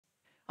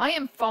I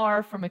am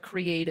far from a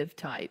creative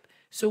type.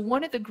 So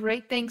one of the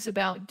great things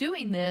about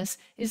doing this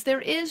is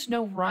there is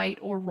no right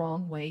or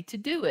wrong way to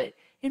do it.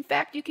 In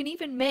fact, you can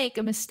even make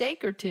a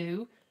mistake or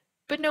two,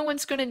 but no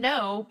one's going to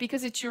know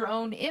because it's your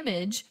own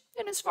image.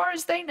 And as far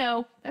as they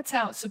know, that's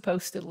how it's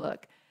supposed to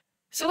look.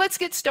 So let's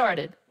get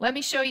started. Let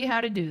me show you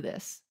how to do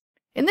this.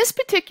 In this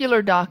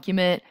particular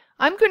document,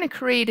 I'm going to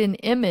create an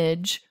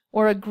image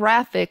or a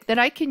graphic that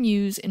I can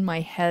use in my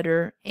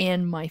header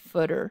and my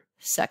footer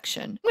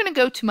section. I'm going to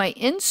go to my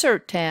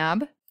Insert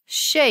tab,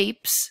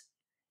 Shapes,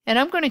 and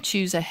I'm going to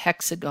choose a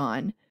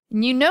hexagon.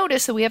 And you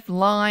notice that we have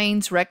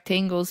lines,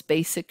 rectangles,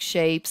 basic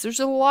shapes. There's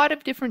a lot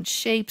of different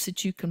shapes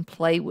that you can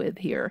play with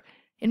here.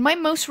 In my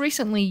most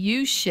recently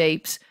used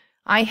shapes,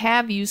 I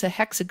have used a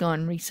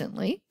hexagon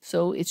recently,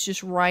 so it's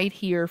just right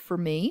here for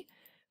me.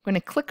 I'm going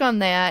to click on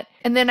that,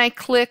 and then I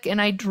click and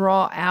I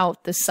draw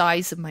out the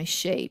size of my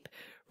shape.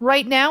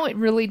 Right now, it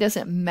really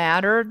doesn't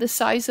matter the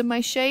size of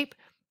my shape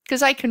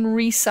because I can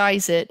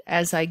resize it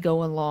as I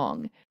go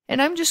along.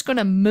 And I'm just going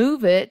to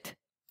move it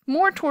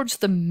more towards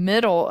the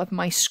middle of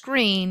my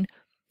screen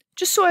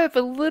just so I have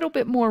a little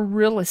bit more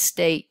real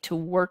estate to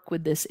work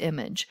with this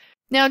image.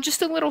 Now,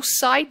 just a little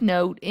side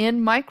note,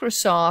 in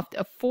Microsoft,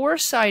 a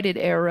 4-sided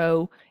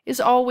arrow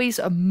is always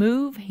a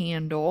move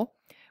handle,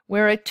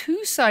 where a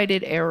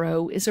 2-sided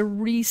arrow is a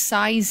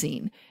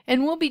resizing,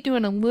 and we'll be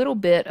doing a little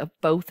bit of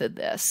both of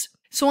this.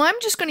 So I'm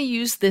just going to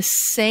use this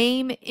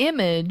same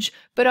image,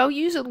 but I'll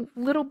use a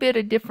little bit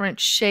of different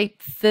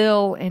shape,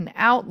 fill, and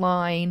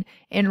outline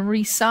and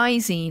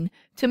resizing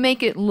to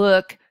make it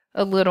look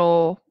a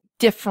little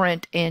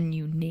different and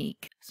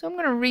unique. So I'm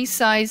going to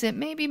resize it,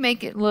 maybe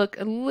make it look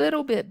a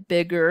little bit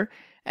bigger.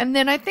 And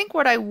then I think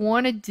what I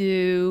want to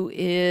do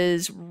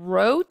is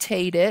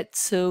rotate it.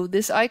 So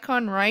this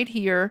icon right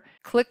here,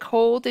 click,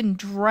 hold, and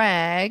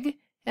drag.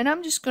 And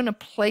I'm just going to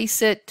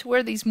place it to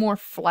where these more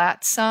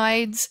flat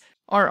sides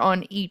are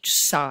on each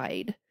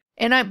side.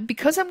 And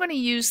because I'm going to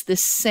use the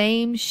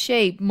same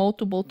shape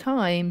multiple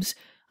times,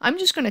 I'm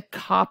just going to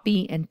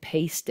copy and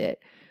paste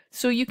it.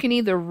 So you can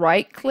either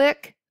right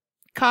click,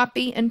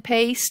 copy and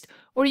paste,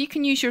 or you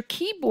can use your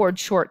keyboard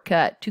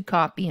shortcut to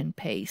copy and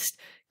paste.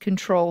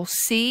 Control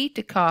C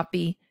to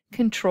copy,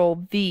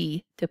 Control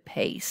V to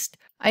paste.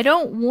 I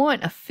don't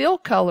want a fill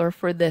color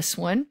for this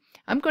one.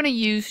 I'm going to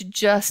use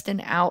just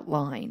an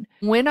outline.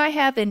 When I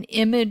have an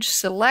image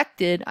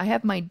selected, I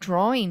have my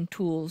Drawing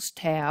Tools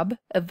tab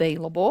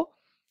available.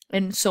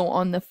 And so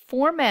on the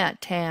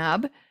Format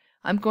tab,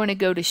 I'm going to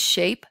go to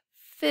Shape,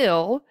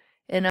 Fill,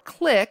 and I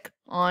click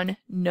on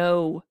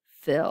No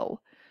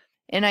Fill.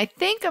 And I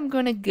think I'm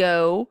going to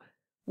go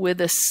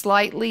with a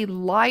slightly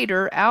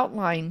lighter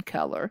outline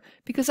color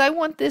because I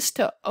want this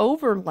to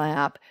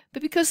overlap,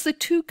 but because the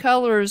two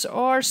colors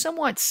are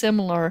somewhat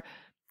similar,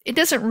 it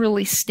doesn't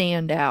really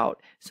stand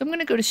out. So I'm going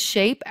to go to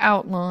Shape,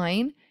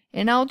 Outline,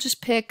 and I'll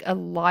just pick a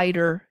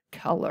lighter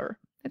color.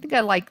 I think I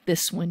like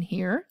this one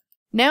here.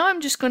 Now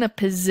I'm just going to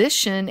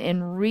position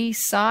and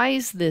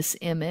resize this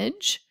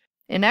image.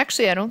 And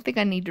actually, I don't think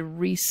I need to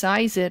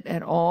resize it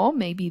at all.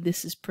 Maybe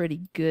this is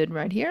pretty good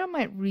right here. I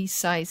might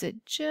resize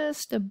it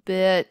just a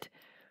bit,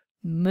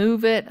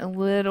 move it a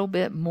little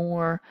bit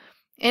more.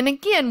 And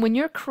again, when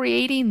you're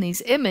creating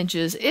these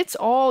images, it's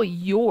all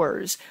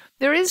yours.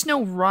 There is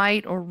no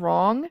right or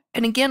wrong.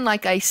 And again,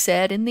 like I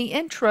said in the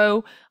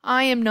intro,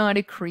 I am not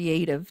a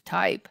creative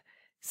type.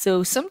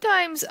 So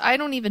sometimes I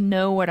don't even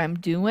know what I'm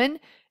doing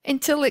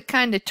until it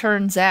kind of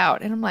turns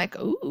out. And I'm like,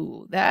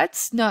 ooh,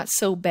 that's not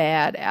so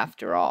bad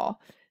after all.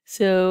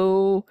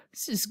 So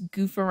let's just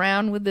goof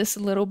around with this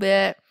a little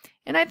bit.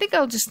 And I think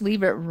I'll just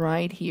leave it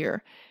right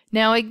here.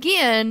 Now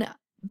again,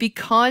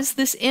 because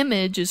this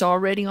image is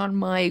already on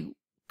my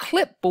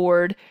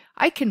clipboard,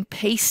 I can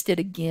paste it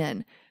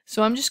again.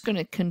 So I'm just going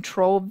to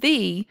Control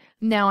V.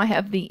 Now I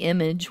have the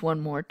image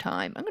one more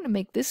time. I'm going to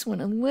make this one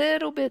a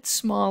little bit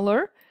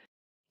smaller.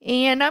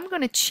 And I'm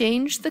going to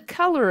change the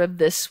color of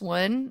this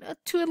one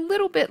to a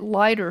little bit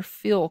lighter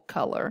fill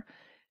color.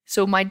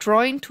 So my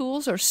drawing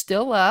tools are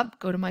still up.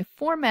 Go to my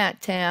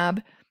Format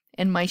tab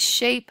and my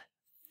Shape,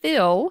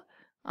 Fill.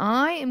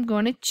 I am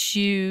going to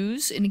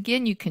choose, and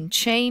again, you can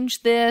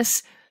change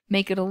this,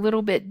 make it a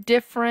little bit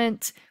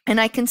different. And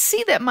I can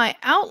see that my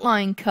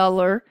outline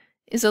color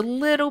is a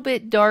little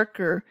bit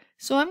darker.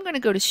 So I'm going to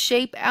go to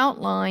Shape,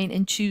 Outline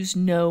and choose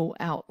No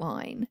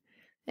Outline.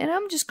 And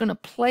I'm just going to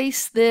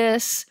place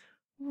this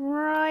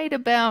right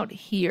about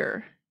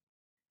here.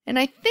 And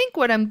I think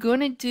what I'm going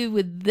to do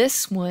with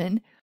this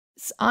one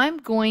is I'm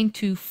going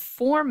to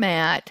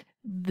format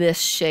this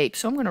shape.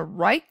 So I'm going to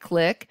right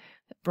click.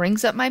 It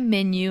brings up my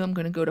menu. I'm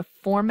going to go to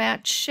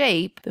Format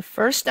Shape. The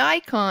first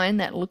icon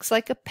that looks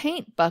like a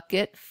paint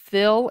bucket,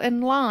 Fill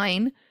and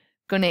Line.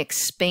 Going to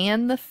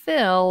expand the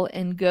fill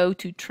and go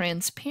to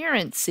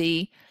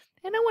Transparency.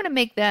 And I want to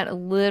make that a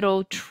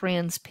little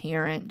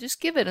transparent.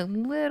 Just give it a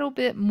little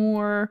bit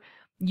more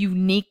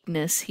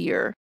uniqueness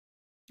here.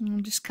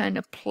 And just kind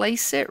of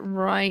place it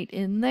right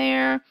in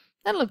there.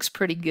 That looks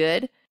pretty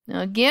good.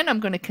 Now again, I'm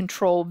going to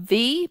Control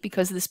V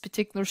because this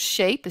particular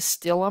shape is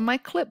still on my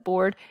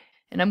clipboard.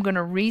 And I'm going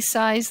to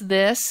resize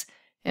this.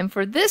 And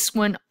for this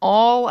one,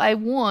 all I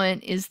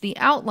want is the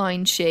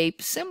outline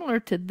shape similar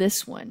to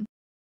this one.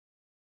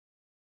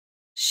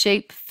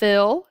 Shape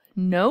fill,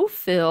 no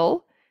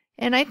fill.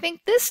 And I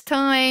think this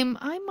time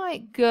I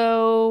might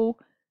go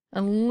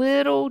a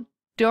little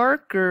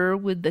darker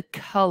with the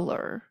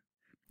color.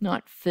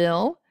 Not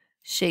fill,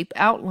 shape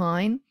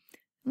outline.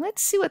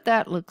 Let's see what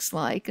that looks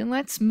like. And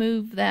let's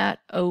move that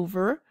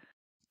over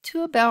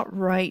to about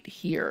right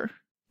here.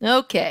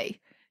 Okay.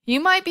 You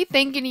might be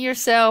thinking to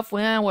yourself,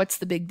 well, what's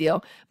the big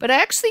deal? But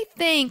I actually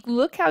think,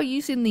 look how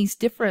using these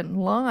different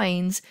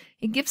lines,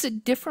 it gives a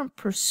different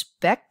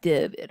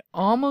perspective. It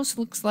almost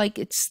looks like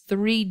it's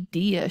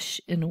 3D-ish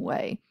in a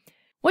way.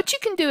 What you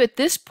can do at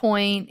this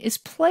point is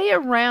play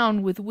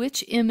around with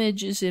which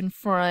image is in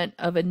front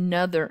of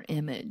another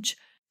image.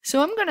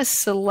 So I'm going to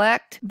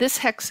select this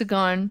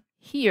hexagon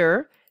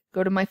here,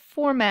 go to my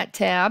Format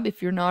tab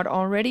if you're not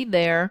already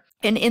there,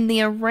 and in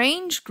the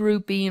Arrange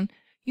grouping,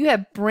 you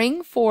have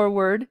Bring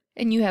Forward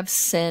and you have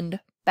Send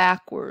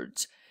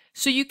Backwards.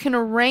 So you can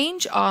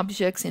arrange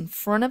objects in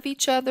front of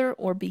each other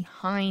or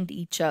behind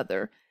each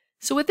other.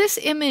 So with this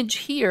image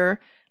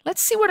here,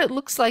 let's see what it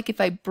looks like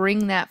if I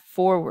bring that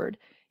forward.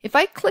 If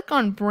I click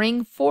on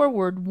Bring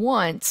Forward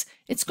once,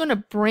 it's going to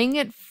bring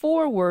it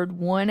forward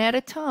one at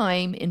a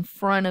time in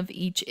front of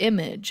each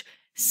image.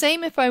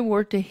 Same if I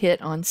were to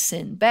hit on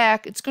Send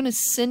Back, it's going to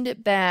send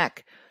it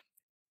back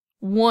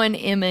one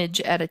image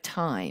at a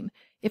time.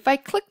 If I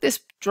click this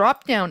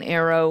drop-down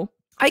arrow,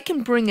 I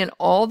can bring it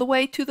all the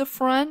way to the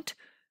front,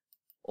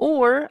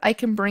 or I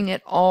can bring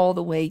it all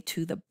the way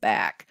to the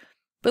back.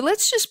 But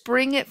let's just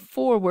bring it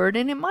forward,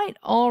 and it might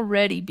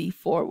already be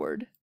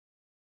forward.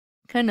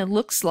 Kind of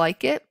looks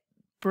like it.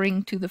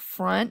 Bring to the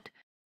front.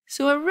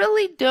 So I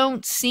really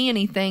don't see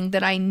anything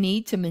that I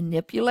need to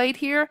manipulate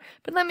here,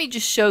 but let me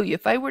just show you.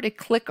 If I were to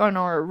click on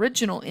our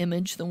original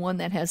image, the one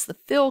that has the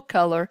fill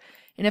color,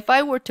 and if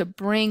I were to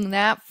bring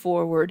that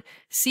forward,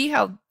 see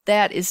how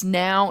that is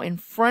now in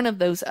front of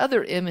those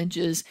other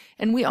images,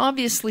 and we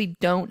obviously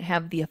don't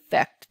have the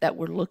effect that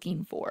we're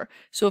looking for.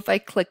 So if I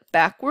click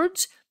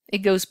backwards, it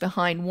goes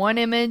behind one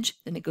image,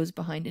 then it goes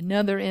behind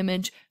another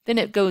image, then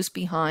it goes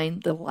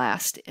behind the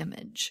last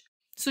image.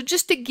 So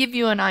just to give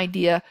you an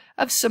idea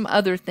of some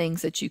other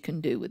things that you can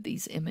do with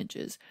these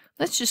images.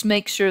 Let's just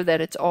make sure that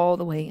it's all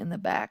the way in the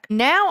back.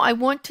 Now I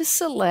want to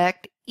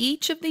select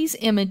each of these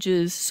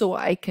images so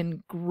I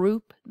can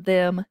group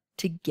them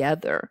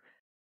together.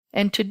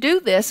 And to do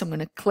this, I'm going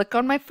to click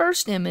on my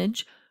first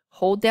image,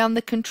 hold down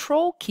the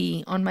Control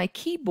key on my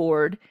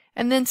keyboard,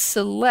 and then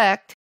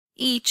select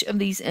each of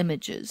these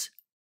images.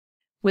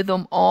 With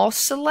them all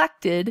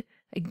selected,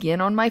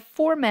 again on my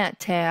Format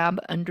tab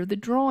under the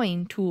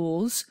Drawing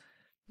Tools,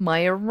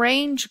 my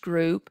Arrange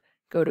group,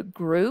 go to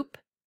Group,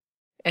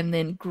 and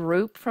then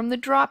Group from the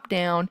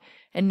drop-down,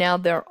 and now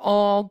they're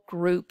all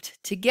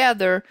grouped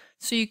together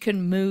so you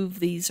can move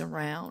these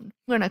around.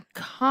 I'm going to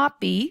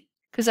copy,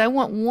 because I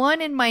want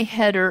one in my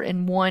header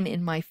and one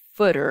in my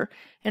footer,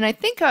 and I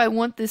think I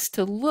want this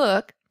to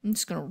look, I'm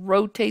just going to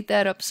rotate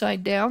that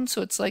upside down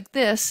so it's like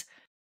this,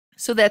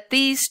 so that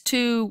these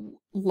two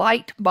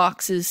light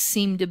boxes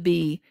seem to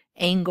be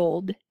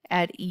angled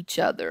at each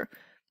other.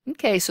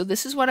 Okay, so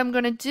this is what I'm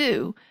going to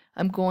do.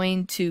 I'm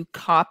going to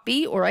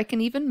copy, or I can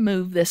even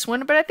move this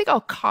one, but I think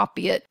I'll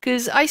copy it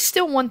because I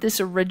still want this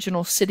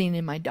original sitting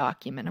in my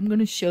document. I'm going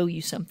to show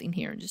you something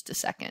here in just a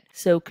second.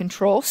 So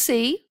Control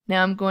C.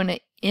 Now I'm going to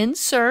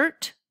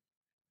insert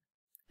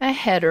a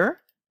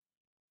header,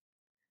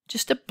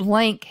 just a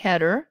blank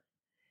header,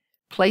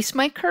 place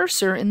my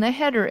cursor in the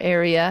header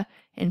area,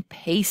 and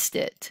paste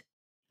it.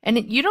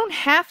 And you don't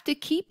have to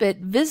keep it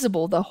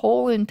visible the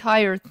whole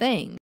entire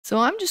thing. So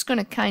I'm just going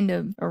to kind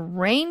of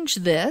arrange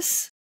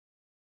this.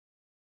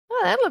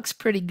 Oh, that looks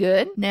pretty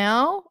good.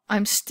 Now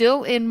I'm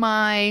still in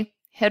my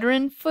header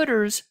and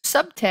footers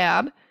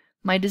sub-tab,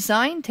 my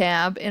design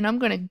tab, and I'm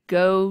going to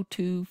go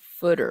to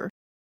footer.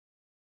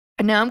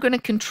 And now I'm going to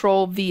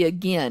Control V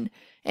again.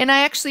 And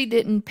I actually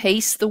didn't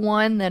paste the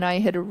one that I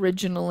had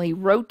originally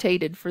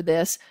rotated for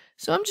this.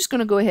 So I'm just going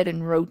to go ahead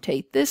and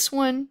rotate this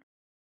one.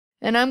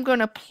 And I'm going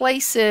to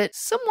place it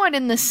somewhat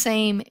in the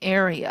same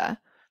area.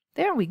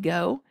 There we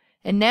go.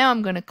 And now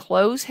I'm going to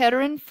close header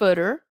and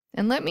footer.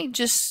 And let me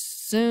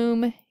just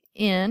zoom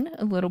in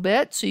a little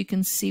bit so you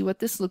can see what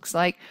this looks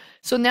like.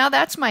 So now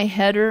that's my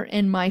header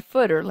and my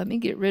footer. Let me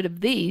get rid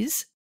of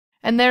these.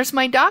 And there's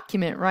my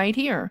document right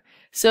here.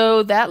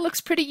 So that looks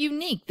pretty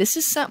unique. This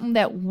is something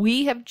that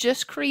we have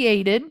just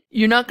created.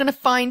 You're not going to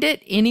find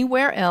it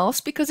anywhere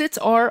else because it's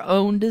our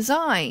own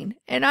design.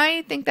 And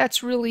I think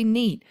that's really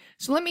neat.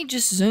 So let me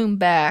just zoom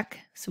back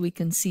so we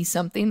can see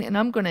something. And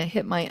I'm going to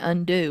hit my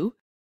undo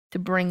to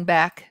bring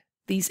back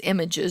these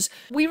images.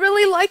 We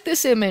really like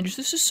this image.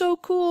 This is so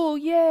cool.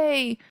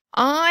 Yay.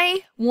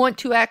 I want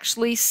to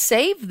actually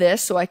save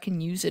this so I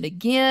can use it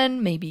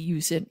again, maybe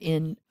use it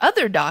in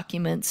other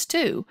documents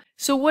too.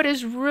 So what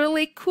is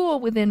really cool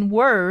within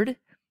Word,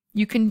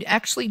 you can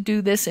actually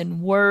do this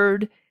in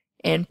Word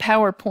and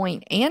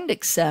PowerPoint and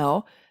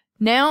Excel.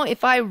 Now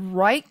if I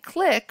right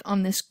click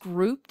on this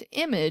grouped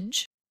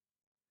image,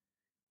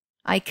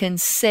 I can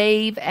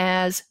save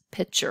as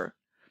picture.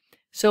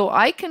 So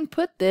I can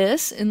put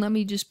this, and let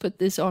me just put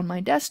this on my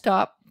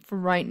desktop for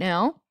right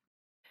now.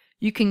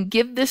 You can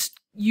give this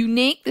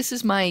unique, this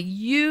is my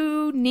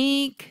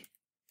unique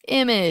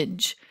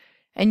image.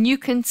 And you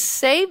can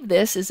save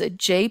this as a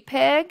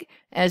JPEG,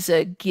 as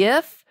a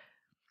GIF,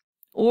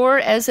 or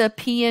as a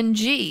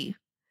PNG.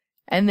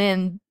 And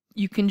then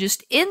you can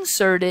just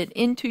insert it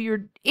into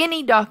your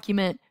any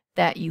document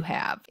that you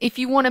have. If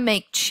you want to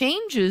make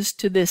changes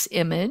to this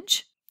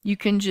image, you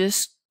can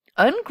just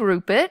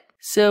ungroup it.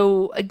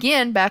 So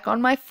again, back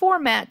on my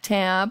Format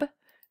tab,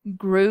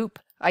 Group,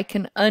 I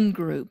can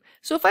ungroup.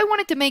 So if I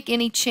wanted to make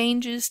any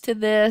changes to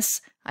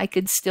this, I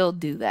could still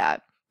do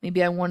that.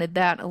 Maybe I wanted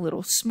that a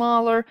little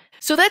smaller.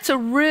 So that's a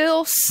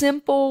real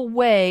simple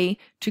way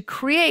to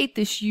create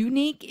this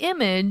unique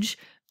image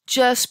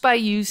just by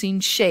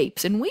using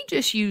shapes. And we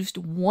just used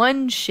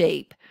one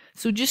shape.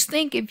 So just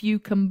think if you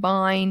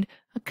combined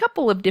a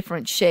couple of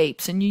different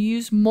shapes and you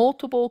use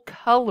multiple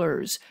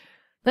colors.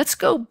 Let's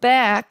go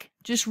back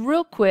just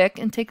real quick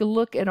and take a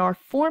look at our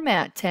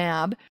Format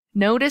tab.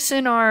 Notice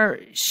in our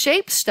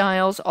shape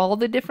styles all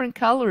the different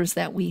colors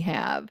that we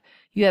have.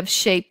 You have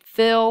shape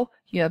fill,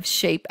 you have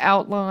shape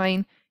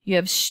outline, you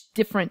have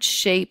different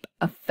shape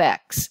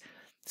effects.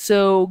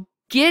 So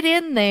get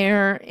in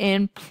there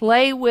and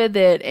play with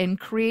it and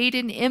create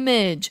an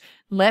image.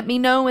 Let me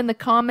know in the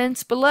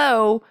comments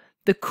below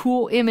the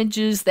cool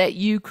images that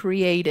you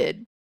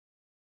created.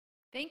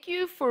 Thank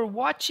you for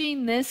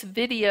watching this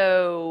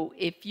video.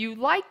 If you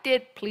liked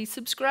it, please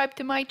subscribe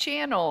to my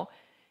channel.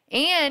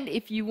 And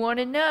if you want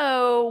to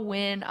know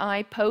when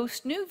I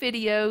post new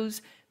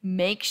videos,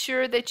 make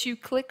sure that you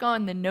click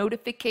on the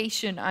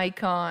notification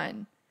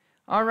icon.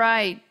 All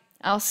right,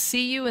 I'll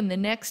see you in the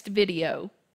next video.